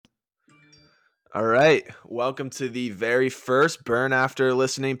All right. Welcome to the very first Burn After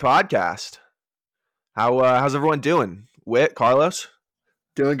Listening podcast. How's everyone doing? Whit, Carlos?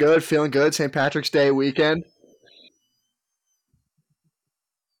 Doing good, feeling good. St. Patrick's Day weekend.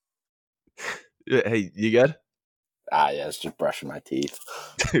 Hey, you good? Yeah, it's just brushing my teeth.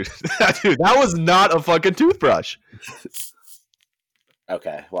 Dude, that was not a fucking toothbrush.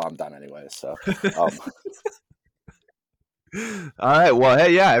 Okay, well, I'm done anyway, so. All right. Well,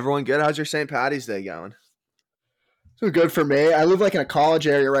 hey, yeah, everyone good? How's your St. Patty's Day going? So good for me. I live like in a college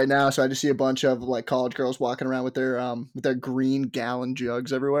area right now, so I just see a bunch of like college girls walking around with their green gallon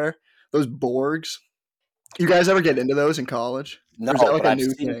jugs everywhere. Those Borgs. You guys ever get into those in college? No, Or is that like but a I've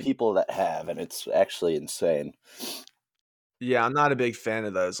new seen thing? people that have, and it's actually insane. Yeah, I'm not a big fan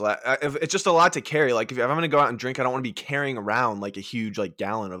of those. It's just a lot to carry. Like, if I'm going to go out and drink, I don't want to be carrying around like a huge like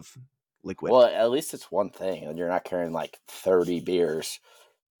gallon of liquid. Well, at least it's one thing, and you're not carrying like 30 beers.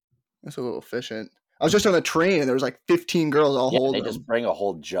 That's a little efficient. I was just on the train and there was like 15 girls all Yeah, they holding just them. bring a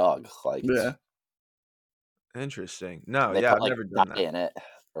whole jug. Like, Yeah. Interesting. No, they yeah, put I've like never done dye that. in it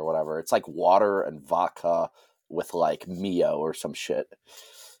or whatever. It's like water and vodka with like Mio or some shit.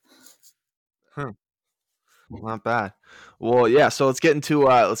 Huh. Not bad. Well, yeah. So let's get into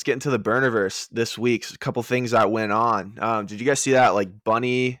the Burnerverse this week. A couple things that went on. Did you guys see that like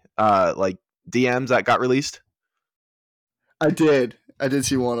Bunny like DMs that got released? I did. I did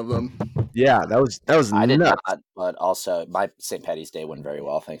see one of them. Yeah, that was I did nuts. not, but also my St. Patty's Day went very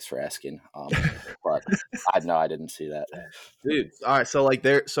well. Thanks for asking. But I didn't see that. Dude. All right,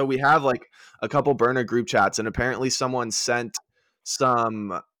 so we have like a couple burner group chats, and apparently someone sent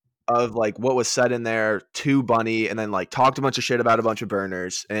some of like what was said in there to Bunny, and then like talked a bunch of shit about a bunch of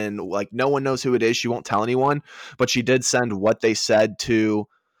burners, and like no one knows who it is. She won't tell anyone, but she did send what they said to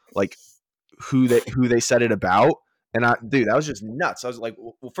like who they said it about. And dude, that was just nuts. I was like,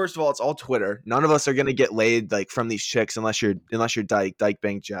 well, first of all, it's all Twitter. None of us are gonna get laid like from these chicks unless you're Dyke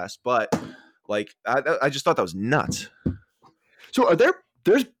Bank Jess. But like, I just thought that was nuts. So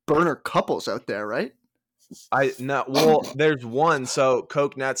there's burner couples out there, right? Well, there's one. So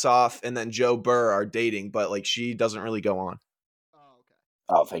Coke Netzoff and then Joe Burr are dating, but like she doesn't really go on. Oh,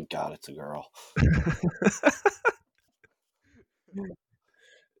 okay. Oh, thank God it's a girl.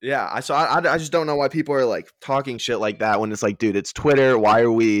 Yeah, I just don't know why people are like talking shit like that when it's like, dude, it's Twitter. Why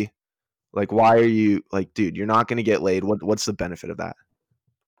are you like, dude, you're not gonna get laid. What's the benefit of that?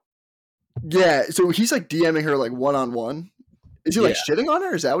 Yeah, so he's like DMing her like one-on-one. Is he like shitting on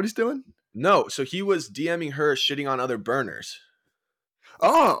her? Is that what he's doing? No, so he was DMing her shitting on other burners.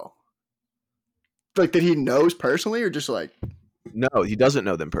 Oh. Like that he knows personally or just like No, he doesn't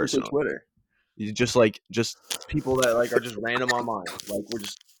know them personally. Twitter. He's just people that like are just random online. Like we're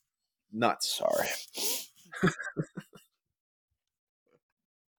just nuts. Sorry.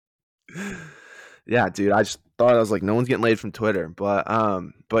 Yeah, dude. I just thought I was like, no one's getting laid from Twitter. But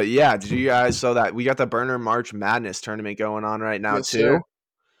yeah, did you guys so that we got the Burner March Madness tournament going on right now Yes, too?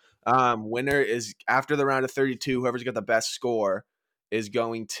 sir. Winner is after the round of 32, whoever's got the best score is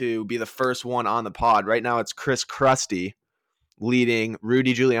going to be the first one on the pod. Right now it's Chris Krusty leading.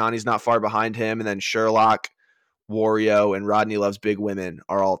 Rudy Giuliani's not far behind him, and then Sherlock, Wario, and Rodney Loves Big Women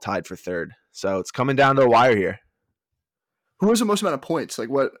are all tied for third. So it's coming down to a wire here. Who has the most amount of points? Like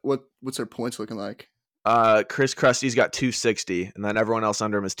what's their points looking like? Chris Krusty's got 260, and then everyone else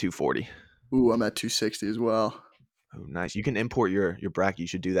under him is 240. Ooh, I'm at 260 as well. Oh, nice. You can import your bracket. You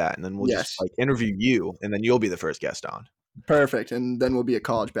should do that, and then we'll Yes. just like interview you, and then you'll be the first guest on. Perfect. And then we'll be a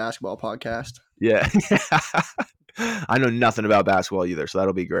college basketball podcast. Yeah. I know nothing about basketball either, so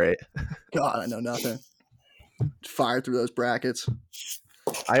that'll be great. God, I know nothing. Fire through those brackets.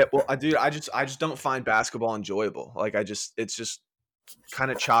 I just don't find basketball enjoyable. Like it's just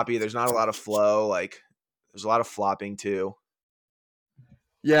kind of choppy. There's not a lot of flow. Like there's a lot of flopping too.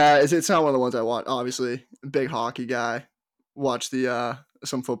 Yeah, it's not one of the ones I want. Obviously, big hockey guy. Watch the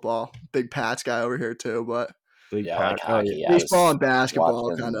some football. Big Pats guy over here too, but Big Yeah, Pat. like hockey. baseball and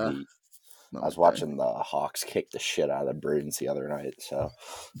basketball kind of. I was watching the Hawks kick the shit out of the Bruins the other night. So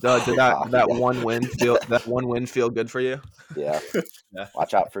Did that one win feel good for you? Yeah. Yeah.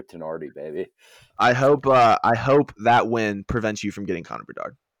 Watch out for Tenorti, baby. I hope that win prevents you from getting Connor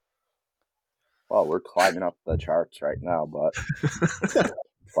Bedard. Well, we're climbing up the charts right now, but that's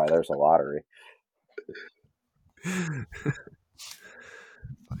why there's a lottery.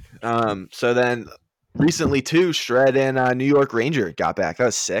 So then recently too, Shred and New York Ranger got back. That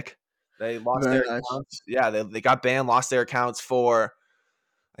was sick. They lost their accounts. Yeah, they got banned, lost their accounts for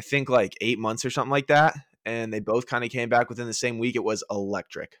I think like 8 months or something like that. And they both kind of came back within the same week. It was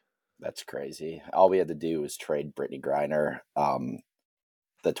electric. That's crazy. All we had to do was trade Brittany Griner.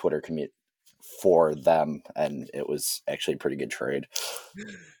 The Twitter for them, and it was actually a pretty good trade.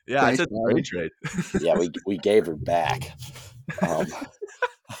 Yeah, Thanks, it's a great trade. Yeah, we gave her back.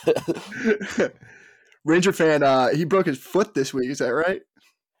 Ranger fan, he broke his foot this week. Is that right?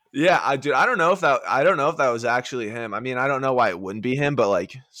 Yeah, I don't know if that was actually him. I mean, I don't know why it wouldn't be him, but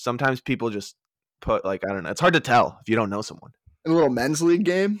like sometimes people just put like I don't know. It's hard to tell if you don't know someone. In a little men's league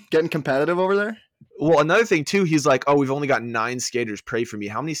game, getting competitive over there. Well, another thing too, he's like, "Oh, we've only got 9 skaters. Pray for me."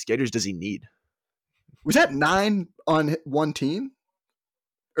 How many skaters does he need? Was that 9 on one team?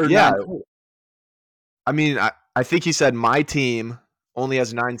 Or Yeah, 9? I mean, I think he said my team only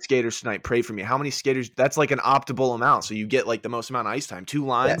has 9 skaters tonight. Pray for me. How many skaters? That's like an optimal amount. So you get like the most amount of ice time. 2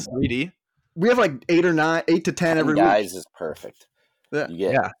 lines, 3D. We have like 8 or 9, 8 to 10 every guys week. is perfect. Yeah.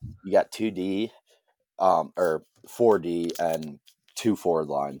 You got 2D, or 4D and 2 forward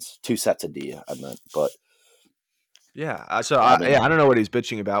lines, 2 sets of D. I meant, but yeah. So I don't know what he's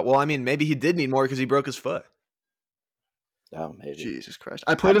bitching about. Well, I mean, maybe he did need more because he broke his foot. Oh, maybe. Jesus Christ!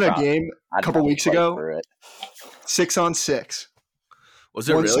 I played in a game a couple weeks ago. 6-on-6. Was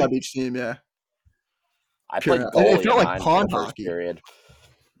it one really? sub each team? Yeah. I played goalie. It felt like pond hockey. Period.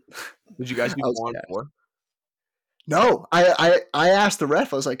 Did you guys do 4-on-4? No, I asked the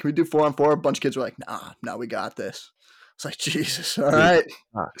ref. I was like, "Can we do 4-on-4?" A bunch of kids were like, "Nah, we got this." It's like, Jesus, all right.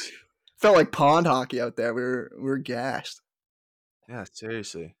 Felt like pond hockey out there. We were gassed. Yeah,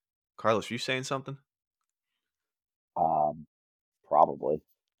 seriously. Carlos, you saying something? Probably.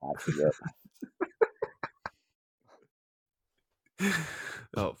 I forget.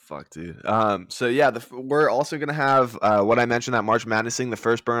 Oh fuck, dude. So yeah, we're also gonna have what I mentioned, that March Madness thing, the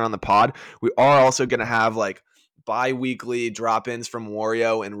first burn on the pod. We are also gonna have like bi-weekly drop-ins from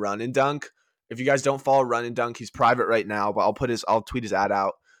Wario and Run and Dunk. If you guys don't follow Run and Dunk, he's private right now, but I'll tweet his ad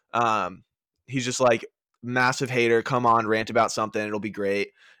out. He's just like massive hater. Come on, rant about something. It'll be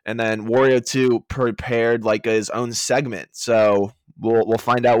great. And then Wario 2 prepared like his own segment. So we'll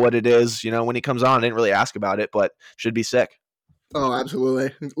find out what it is. You know, when he comes on, I didn't really ask about it, but should be sick. Oh,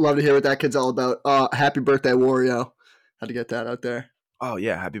 absolutely. Love to hear what that kid's all about. Happy birthday, Wario. Had to get that out there. Oh,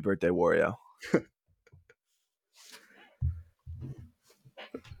 yeah. Happy birthday, Wario.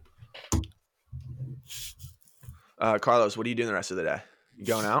 Carlos, what are you doing the rest of the day? You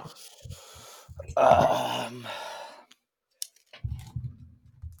going out?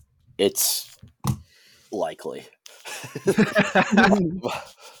 It's likely.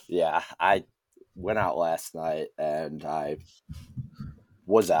 Yeah, I went out last night and I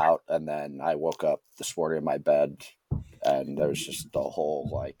was out, and then I woke up this morning in my bed and there was just a whole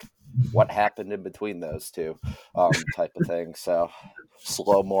like what happened in between those two type of thing. So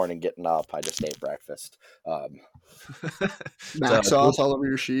slow morning getting up. I just ate breakfast. Mac sauce all over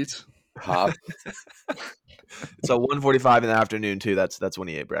your sheets. So 1:45 in the afternoon too. That's when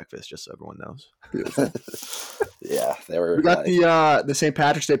he ate breakfast, just so everyone knows. Beautiful. Yeah, they were. We got the St.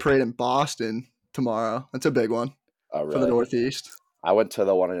 Patrick's Day parade in Boston tomorrow. That's a big one for the Northeast. I went to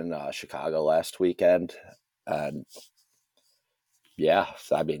the one in Chicago last weekend, and yeah,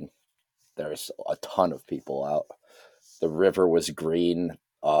 I mean, there's a ton of people out. The river was green.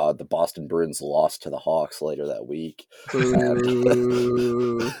 The Boston Bruins lost to the Hawks later that week.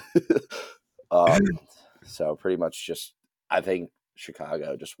 So pretty much just, I think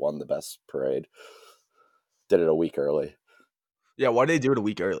Chicago just won the best parade. Did it a week early. Yeah, why did they do it a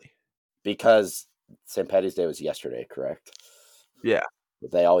week early? Because St. Patty's Day was yesterday, correct? Yeah.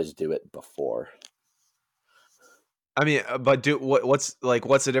 But they always do it before. I mean, but what's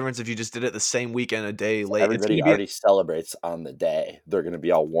the difference if you just did it the same weekend a day late? Everybody already celebrates on the day. They're going to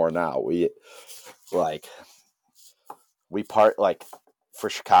be all worn out. For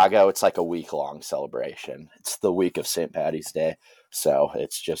Chicago, it's like a week-long celebration. It's the week of St. Patty's Day, so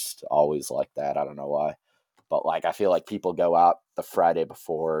it's just always like that. I don't know why. But, like, I feel like people go out the Friday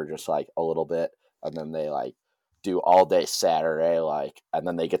before just, like, a little bit, and then they, like, do all day Saturday, like, and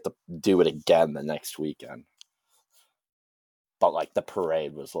then they get to do it again the next weekend. But, like, the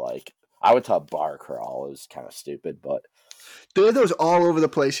parade was, like, I went to a bar crawl. It was kind of stupid, but they have those all over the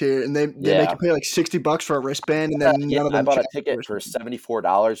place here, and they make you pay like $60 for a wristband, and then none of them. I bought a ticket for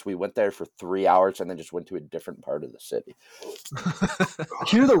 $74. We went there for 3 hours, and then just went to a different part of the city.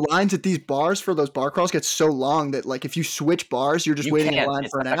 Here, the lines at these bars for those bar crawls get so long that, like, if you switch bars, you're just waiting in line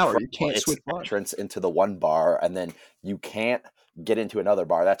for an hour. You can't switch bars. Entrance into the one bar, and then you can't get into another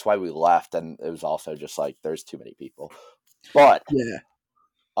bar. That's why we left, and it was also just like there's too many people. But yeah,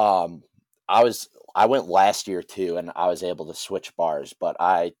 I went last year too, and I was able to switch bars, but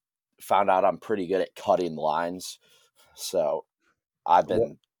I found out I'm pretty good at cutting lines. So I've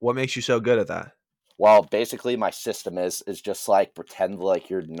been. What makes you so good at that? Well, basically my system is just like pretend like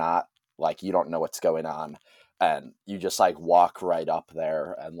you're not like you don't know what's going on, and you just like walk right up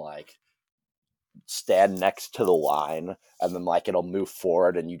there and like stand next to the line, and then like it'll move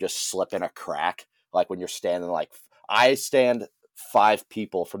forward and you just slip in a crack, like when you're standing like I stand 5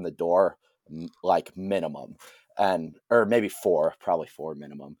 people from the door, like minimum, and or maybe 4, probably 4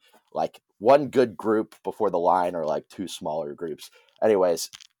 minimum, like one good group before the line or like 2 smaller groups.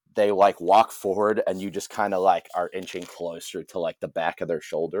 Anyways, they like walk forward and you just kind of like are inching closer to like the back of their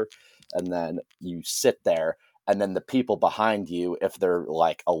shoulder, and then you sit there, and then the people behind you, if they're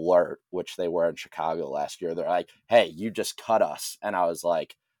like alert, which they were in Chicago last year, they're like, hey, you just cut us. And I was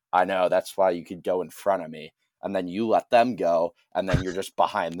like, I know, that's why you could go in front of me. And then you let them go, and then you're just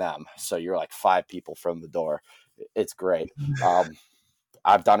behind them. So you're like 5 people from the door. It's great.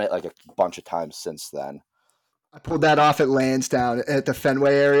 I've done it like a bunch of times since then. I pulled that off at Lansdowne at the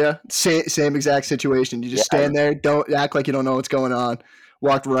Fenway area. Same exact situation. You just Yeah, stand there, don't act like you don't know what's going on.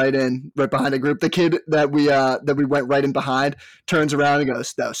 Walked right in, right behind a group. The kid that we went right in behind turns around and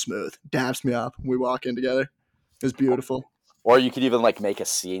goes, "That was smooth." Dabs me up. We walk in together. It was beautiful. or you could even like make a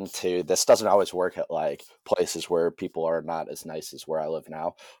scene too. This doesn't always work at like places where people are not as nice as where I live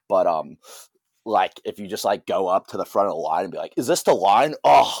now, but like if you just like go up to the front of the line and be like, is this the line?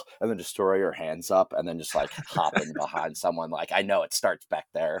 Oh, and then just throw your hands up and then just like hop in behind someone. Like, I know it starts back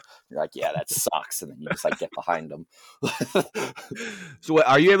there. You're like, yeah, that sucks. And then you just like get behind them. So what,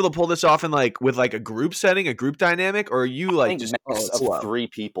 are you able to pull this off in like with like a group setting, a group dynamic, or are you I like think just max of slow? 3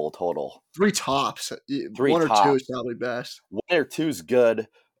 people total. 3 tops. 3 1 or 2 is tops. probably best. 1 or 2 is good.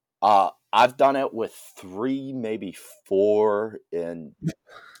 I've done it with 3, maybe 4 in,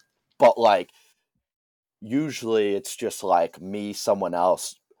 but like usually it's just like me, someone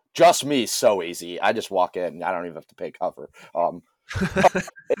else, just me. So easy. I just walk in. I don't even have to pay cover.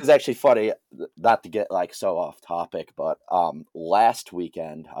 It was actually funny, not to get like so off topic, but last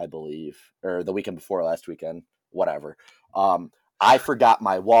weekend, I believe, or the weekend before last weekend, whatever. I forgot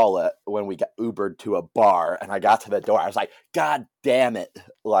my wallet when we got Ubered to a bar, and I got to the door. I was like, God damn it.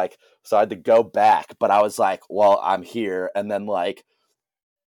 Like, so I had to go back, but I was like, well, I'm here. And then like,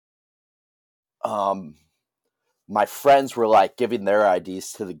 my friends were like giving their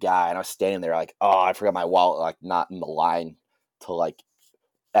IDs to the guy, and I was standing there like, oh, I forgot my wallet, like not in the line to like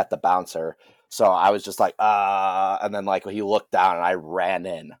at the bouncer. So I was just like, and then like he looked down and I ran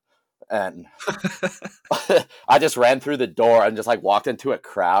in, and I just ran through the door and just like walked into a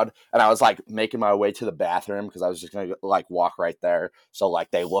crowd, and I was like making my way to the bathroom because I was just gonna like walk right there. So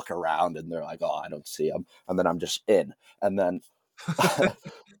like they look around and they're like, oh, I don't see him, and then I'm just in, and then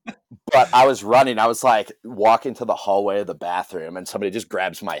but I was running. I was like walking to the hallway of the bathroom, and somebody just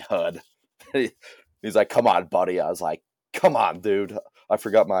grabs my hood. He's like, "Come on, buddy." I was like, "Come on, dude. I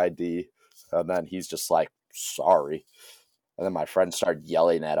forgot my ID." And then he's just like, "Sorry." And then my friend started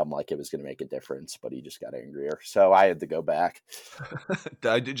yelling at him like it was going to make a difference, but he just got angrier. So I had to go back.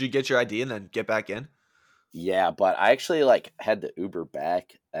 Did you get your ID and then get back in? Yeah, but I actually like had to Uber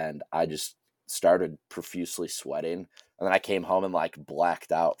back, and I just started profusely sweating, and then I came home and like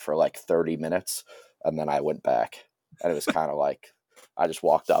blacked out for like 30 minutes, and then I went back, and it was kind of like I just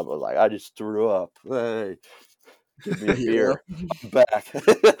walked up, I was like, I just threw up. Hey, give me a beer. I'm back.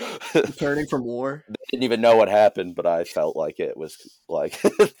 Returning from war. Didn't even know what happened, but I felt like it was like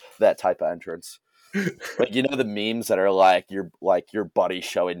that type of entrance. Like, you know, the memes that are like your buddy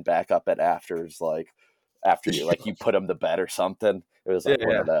showing back up at afters, like after you like you put him to bed or something. It was Yeah, like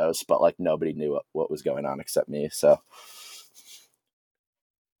one of those, but like nobody knew what was going on except me. So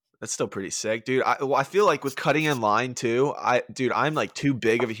that's still pretty sick, dude. I feel like with cutting in line too. I'm like too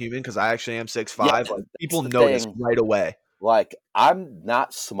big of a human because I actually am yeah, 6'5". Like that's people the notice thing. right away. Like, I'm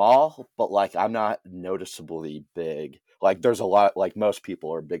not small, but like I'm not noticeably big. Like there's a lot, like most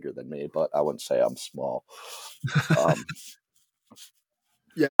people are bigger than me, but I wouldn't say I'm small. Um,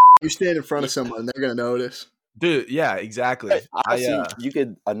 Yeah, you stand in front of someone, they're gonna notice. Dude, yeah, exactly. honestly, you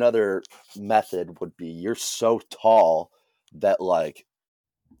could another method would be you're so tall that like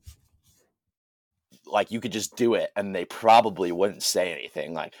you could just do it and they probably wouldn't say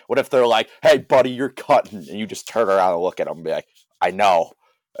anything. Like, what if they're like, "Hey, buddy, you're cutting," and you just turn around and look at them and be like, "I know,"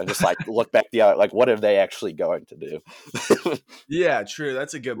 and just like look back the other. Like, what are they actually going to do? Yeah, true.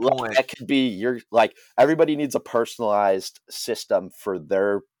 That's a good Like, point. that could be your like everybody needs a personalized system for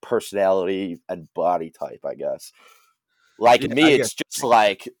their personality and body type, I guess. Like Yeah, I me, guess. it's just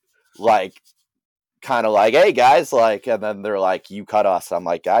like kind of like, hey guys, like, and then they're like, you cut us. I'm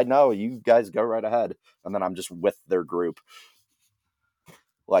like, I know, you guys go right ahead. And then I'm just with their group.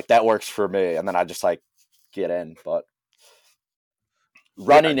 Like that works for me. And then I just like get in. But Yeah,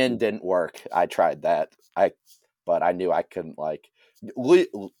 running in didn't work. I tried that. But I knew I couldn't like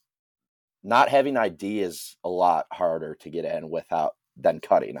not having ID is a lot harder to get in without than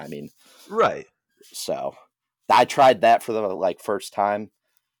cutting. I mean, Right. so I tried that for the like first time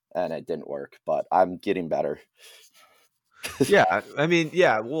and it didn't work, but I'm getting better. Yeah, I mean,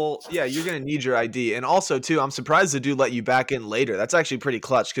 yeah, well, yeah, you're gonna need your ID, and also too, I'm surprised the dude let you back in later. That's actually pretty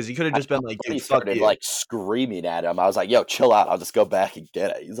clutch because he could have I just been like, He "Dude, fuck started you." like screaming at him. I was like, "Yo, chill out. I'll just go back and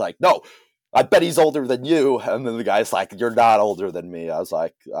get it." He's like, "No, I bet he's older than you." And then the guy's like, "You're not older than me." I was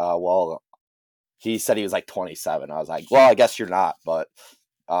like, "Well," he said he was like 27. I was like, "Well, I guess you're not, but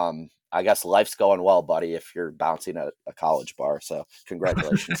I guess life's going well, buddy. If you're bouncing at a college bar, so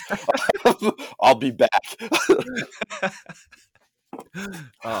congratulations. I'll be back."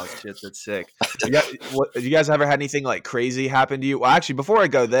 Oh shit, that's sick. You guys ever had anything like crazy happen to you? Well, actually, before I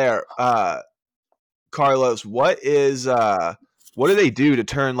go there, Carlos, what do they do to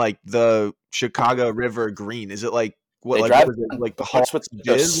turn like the Chicago River green? Is it like They what drive was it like the boats Hulk's with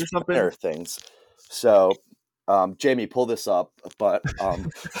those jizz or something? spinner things. So, Jamie, pull this up. But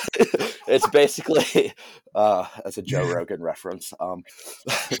it's basically as a Joe Rogan reference.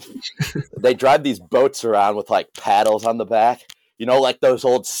 They drive these boats around with like paddles on the back. You know, like those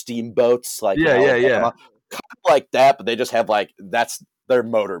old steamboats, like in Yeah, yeah, yeah. Alabama, kind of like that. But they just have like that's their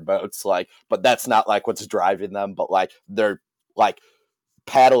motor boats, like. But that's not like what's driving them. But like they're like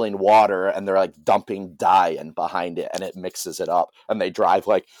paddling water and they're like dumping dye in behind it and it mixes it up and they drive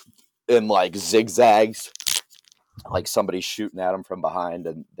like in like zigzags like somebody's shooting at them from behind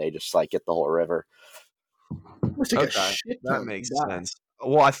and they just like get the whole river. Must take a Okay, shit that ton makes to die. sense.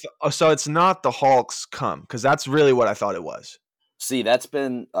 Well, so it's not the Hulk's cum because that's really what I thought it was. See, that's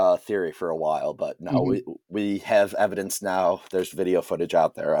been a theory for a while, but no, we have evidence now. There's video footage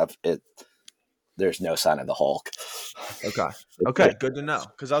out there of it. There's no sign of the Hulk. Okay, good to know.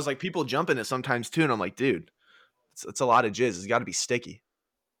 Because I was like, people jump in it sometimes too, and I'm like, dude, it's a lot of jizz. It's got to be sticky.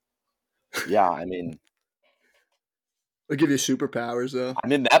 Yeah, I mean It'll give you superpowers though.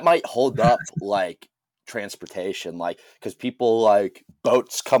 that might hold up like transportation, like because people like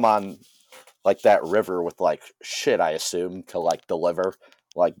boats come on like that river with like shit, I assume, to like deliver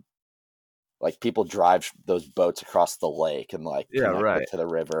like people drive those boats across the lake and like Yeah, connect right. it to the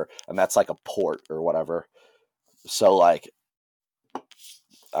river and that's like a port or whatever. So like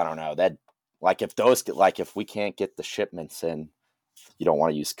I don't know that like if we can't get the shipments in, you don't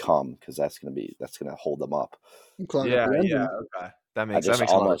want to use cum because that's gonna hold them up. Clog up Yeah, the yeah. engine. Okay, that I makes just a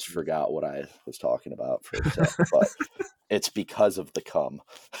lot of almost forgot what I was talking about for a sec, but it's because of the cum.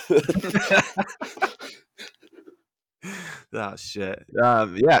 Oh shit.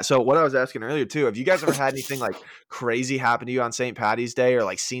 Yeah. So what I was asking earlier too, have you guys ever had anything like crazy happen to you on St. Patty's Day, or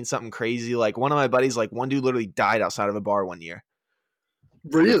like seen something crazy? Like one of my buddies, like one dude literally died outside of a bar one year.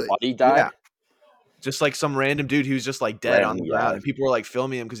 Your Really? buddy Yeah. died. Just like some random dude who was just like dead on Random the guy. ground, and people were like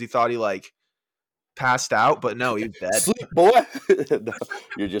filming him because he thought he like passed out, but no, he was dead. Sleep, boy. No,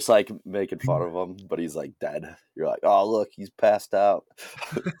 you're just like making fun of him, but he's like dead. You're like, oh look, he's passed out.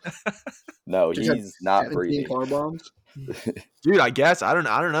 No, Just had he's not 17 breathing. car bombs. Dude, I guess I don't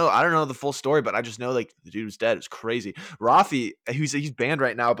know the full story, but I just know like the dude was dead. It's crazy. Rafi, he's banned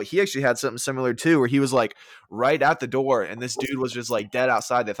right now, but he actually had something similar too, where he was like right at the door, and this dude was just like dead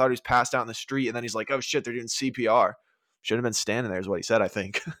outside. They thought he was passed out in the street, and then he's like, "Oh shit, they're doing CPR." Should have been standing there, is what he said. I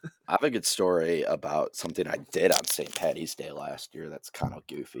think. I have a good story about something I did on St. Patty's Day last year that's kind of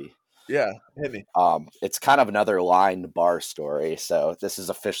goofy. Yeah, hit me. It's kind of another line bar story. So this is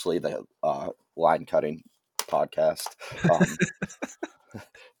officially the line cutting podcast.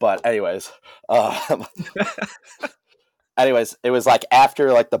 But anyways, it was like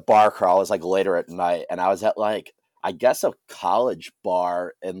after like the bar crawl. It was like later at night, and I was at like I guess a college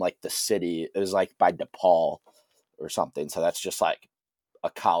bar in like the city. It was like by DePaul or something. So that's just like a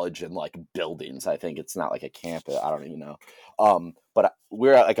college and like buildings. I think it's not like a campus. I don't even know. But we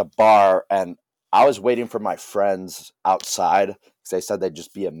were at like a bar and I was waiting for my friends outside because they said they'd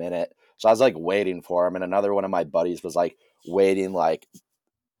just be a minute. So I was like waiting for them. And another one of my buddies was like waiting like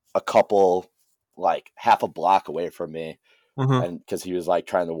a couple, like half a block away from me. Mhm. And because he was like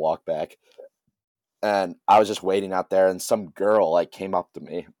trying to walk back. And I was just waiting out there and some girl like came up to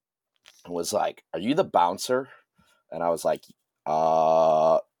me and was like, "Are you the bouncer?" And I was like,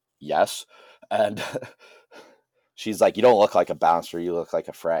 yes. And she's like, "You don't look like a bouncer. You look like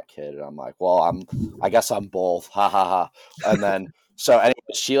a frat kid." And I'm like, "Well, I guess I'm both." Ha ha ha. And then, so anyway,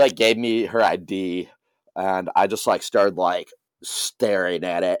 she like gave me her ID and I just like started like staring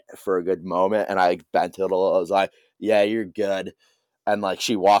at it for a good moment. And I bent it a little. I was like, "Yeah, you're good." And like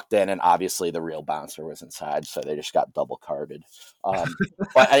she walked in, and obviously the real bouncer was inside, so they just got double carded.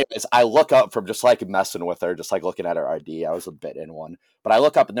 But anyways, I look up from just like messing with her, just like looking at her ID. I was a bit in one, but I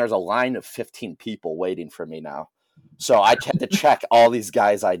look up and there's a line of 15 people waiting for me now. So I had to check all these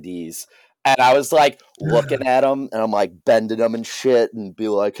guys' IDs. And I was like looking at him, and I'm like bending him and shit, and be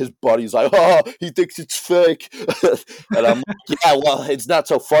like, his buddy's like, oh, he thinks it's fake. And I'm like, yeah, well, it's not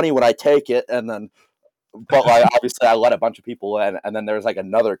so funny when I take it. And then, but like obviously I let a bunch of people in, and then there's like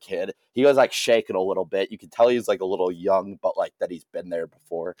another kid. He was like shaking a little bit. You could tell he's like a little young, but like that he's been there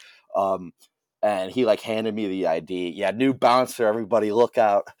before. And he like handed me the ID. Yeah, new bouncer, everybody look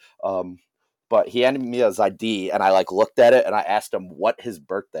out. But he handed me his ID, and I like looked at it, and I asked him what his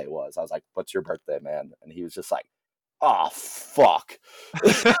birthday was. I was like, "What's your birthday, man?" And he was just like, "Oh fuck."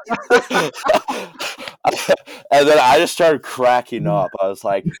 And then I just started cracking up. I was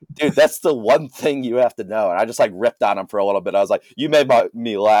like, dude, that's the one thing you have to know. And I just like ripped on him for a little bit. I was like, you made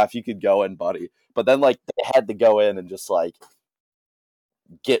me laugh. You could go in, buddy. But then like they had to go in and just like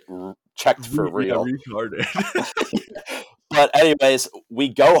get checked for real. Retarded. But anyways, we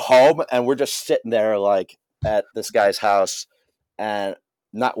go home and we're just sitting there like at this guy's house, and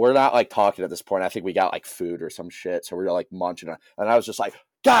we're not like talking at this point. I think we got like food or some shit, so we're like munching it. And I was just like,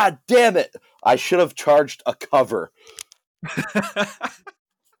 God damn it! I should have charged a cover.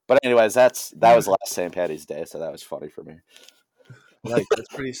 But anyways, that was last St. Patty's Day, so that was funny for me. Like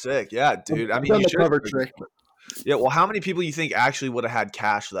that's pretty sick. Yeah, dude. I mean, Done you the cover trick. Yeah. Well, how many people you think actually would have had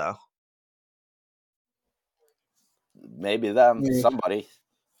cash though? Maybe them, Me. somebody.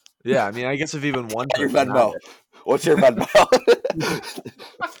 Yeah, I mean, I guess if even one. Your person had Venmo. What's your Venmo?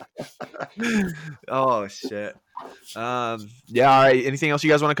 it. Oh shit. Yeah. All right. Anything else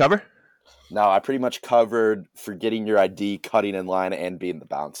you guys want to cover? No, I pretty much covered forgetting your ID, cutting in line, and being the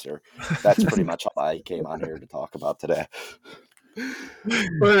bouncer. That's pretty much all I came on here to talk about today.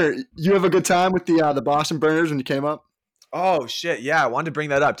 Burner, you have a good time with the Boston Burners when you came up? Oh shit, yeah, I wanted to bring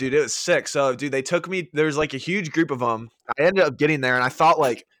that up, dude. It was sick. So, dude, they took me. There was like a huge group of them. I ended up getting there, and I thought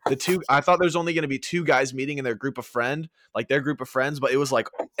like I thought there was only going to be two guys meeting in their group of friends, but it was like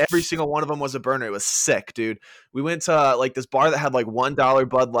every single one of them was a burner. It was sick, dude. We went to like this bar that had like $1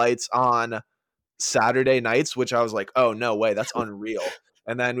 Bud Lights on Saturday nights, which I was like, oh no way, that's unreal.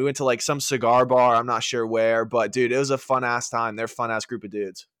 And then we went to like some cigar bar. I'm not sure where, but dude, it was a fun ass time. They're a fun ass group of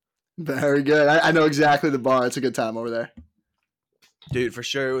dudes. Very good. I know exactly the bar. It's a good time over there. Dude, for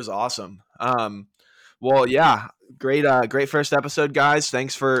sure. It was awesome. Well, yeah, great first episode, guys.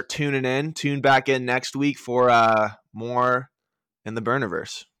 Thanks for tuning in. Tune back in next week for more in the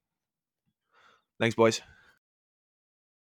Burnerverse. Thanks, boys.